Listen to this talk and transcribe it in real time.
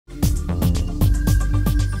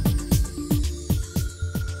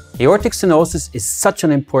Aortic stenosis is such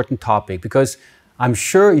an important topic because I'm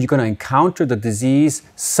sure you're going to encounter the disease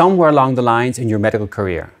somewhere along the lines in your medical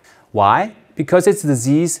career. Why? Because it's a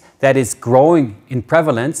disease that is growing in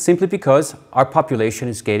prevalence simply because our population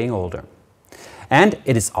is getting older. And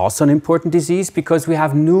it is also an important disease because we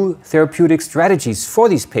have new therapeutic strategies for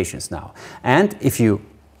these patients now. And if you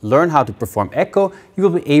learn how to perform echo, you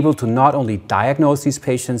will be able to not only diagnose these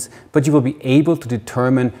patients, but you will be able to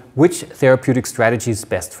determine which therapeutic strategy is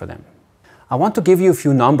best for them. I want to give you a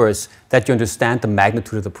few numbers that you understand the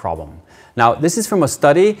magnitude of the problem. Now, this is from a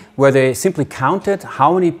study where they simply counted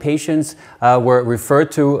how many patients were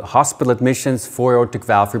referred to hospital admissions for aortic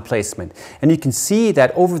valve replacement. And you can see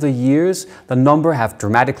that over the years, the number have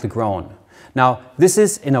dramatically grown. Now, this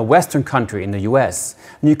is in a Western country, in the US.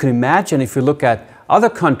 And you can imagine if you look at other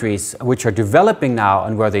countries which are developing now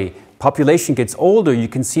and where the population gets older, you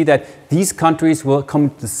can see that these countries will come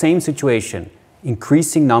to the same situation.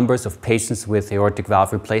 Increasing numbers of patients with aortic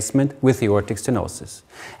valve replacement with aortic stenosis.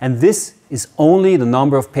 And this is only the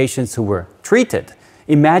number of patients who were treated.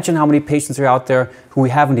 Imagine how many patients are out there who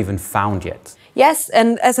we haven't even found yet. Yes,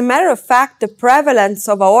 and as a matter of fact, the prevalence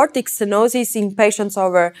of aortic stenosis in patients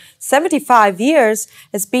over 75 years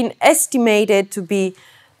has been estimated to be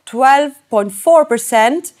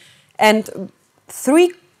 12.4% and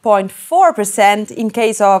 3.4% in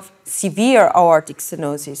case of severe aortic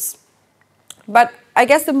stenosis. But I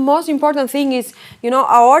guess the most important thing is,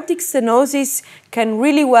 aortic stenosis can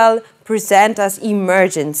really well present as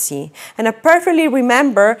emergency. And I perfectly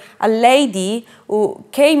remember a lady who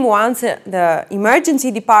came once to the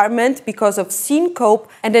emergency department because of syncope,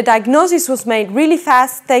 and the diagnosis was made really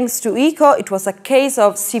fast thanks to echo. It was a case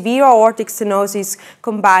of severe aortic stenosis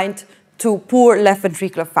combined to poor left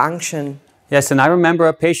ventricular function. Yes, and I remember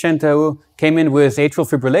a patient who came in with atrial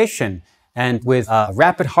fibrillation and with a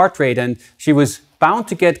rapid heart rate, and she was bound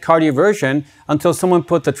to get cardioversion until someone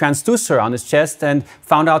put the transducer on his chest and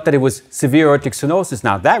found out that it was severe aortic stenosis.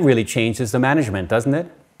 Now, that really changes the management, doesn't it?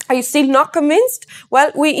 Are you still not convinced?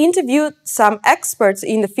 Well, we interviewed some experts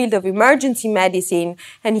in the field of emergency medicine,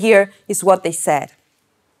 and here is what they said.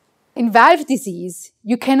 In valve disease,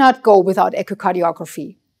 you cannot go without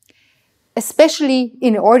echocardiography. Especially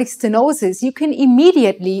in aortic stenosis, you can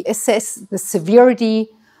immediately assess the severity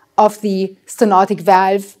of the stenotic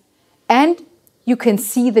valve, and you can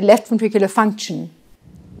see the left ventricular function.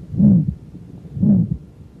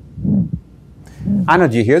 Anna,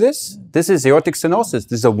 do you hear this? This is aortic stenosis.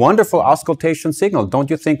 This is a wonderful auscultation signal. Don't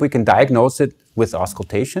you think we can diagnose it with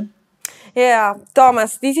auscultation? Yeah,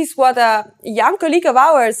 Thomas, this is what a young colleague of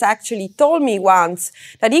ours actually told me once,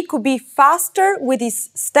 that he could be faster with his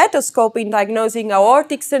stethoscope in diagnosing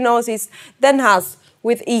aortic stenosis than us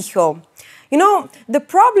with echo. The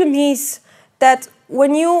problem is that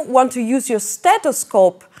when you want to use your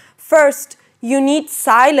stethoscope, first you need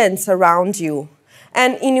silence around you.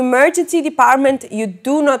 And in emergency department, you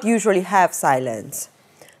do not usually have silence.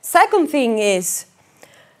 Second thing is,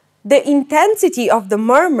 the intensity of the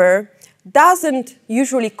murmur doesn't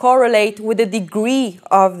usually correlate with the degree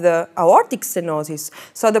of the aortic stenosis.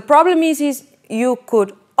 So the problem is you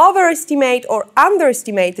could overestimate or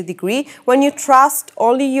underestimate the degree when you trust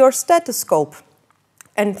only your stethoscope.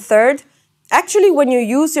 And third, actually when you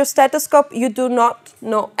use your stethoscope, you do not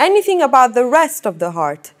know anything about the rest of the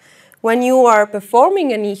heart. When you are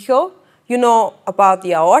performing an echo, you know about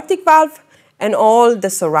the aortic valve and all the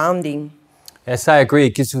surrounding. Yes, I agree.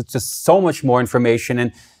 It gives you just so much more information.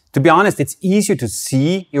 And to be honest, it's easier to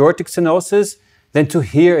see aortic stenosis than to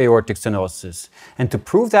hear aortic stenosis. And to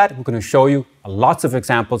prove that, we're going to show you lots of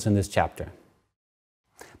examples in this chapter.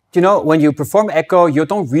 When you perform echo, you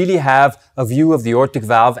don't really have a view of the aortic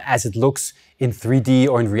valve as it looks in 3D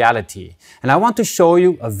or in reality. And I want to show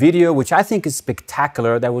you a video which I think is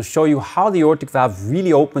spectacular that will show you how the aortic valve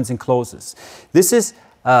really opens and closes. This is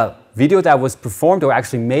a video that was performed or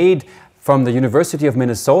actually made from the University of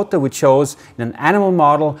Minnesota, which shows in an animal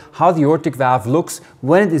model how the aortic valve looks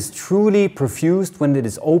when it is truly perfused, when it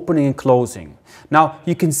is opening and closing. Now,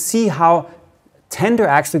 you can see how tender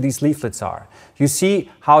actually these leaflets are. You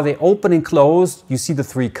see how they open and close, you see the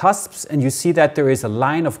three cusps, and you see that there is a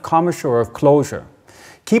line of commissure or of closure.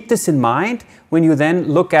 Keep this in mind when you then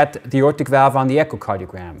look at the aortic valve on the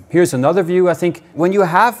echocardiogram. Here's another view. I think when you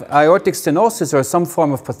have aortic stenosis or some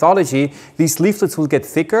form of pathology, these leaflets will get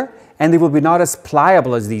thicker and they will be not as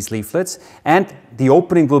pliable as these leaflets, and the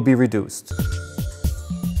opening will be reduced.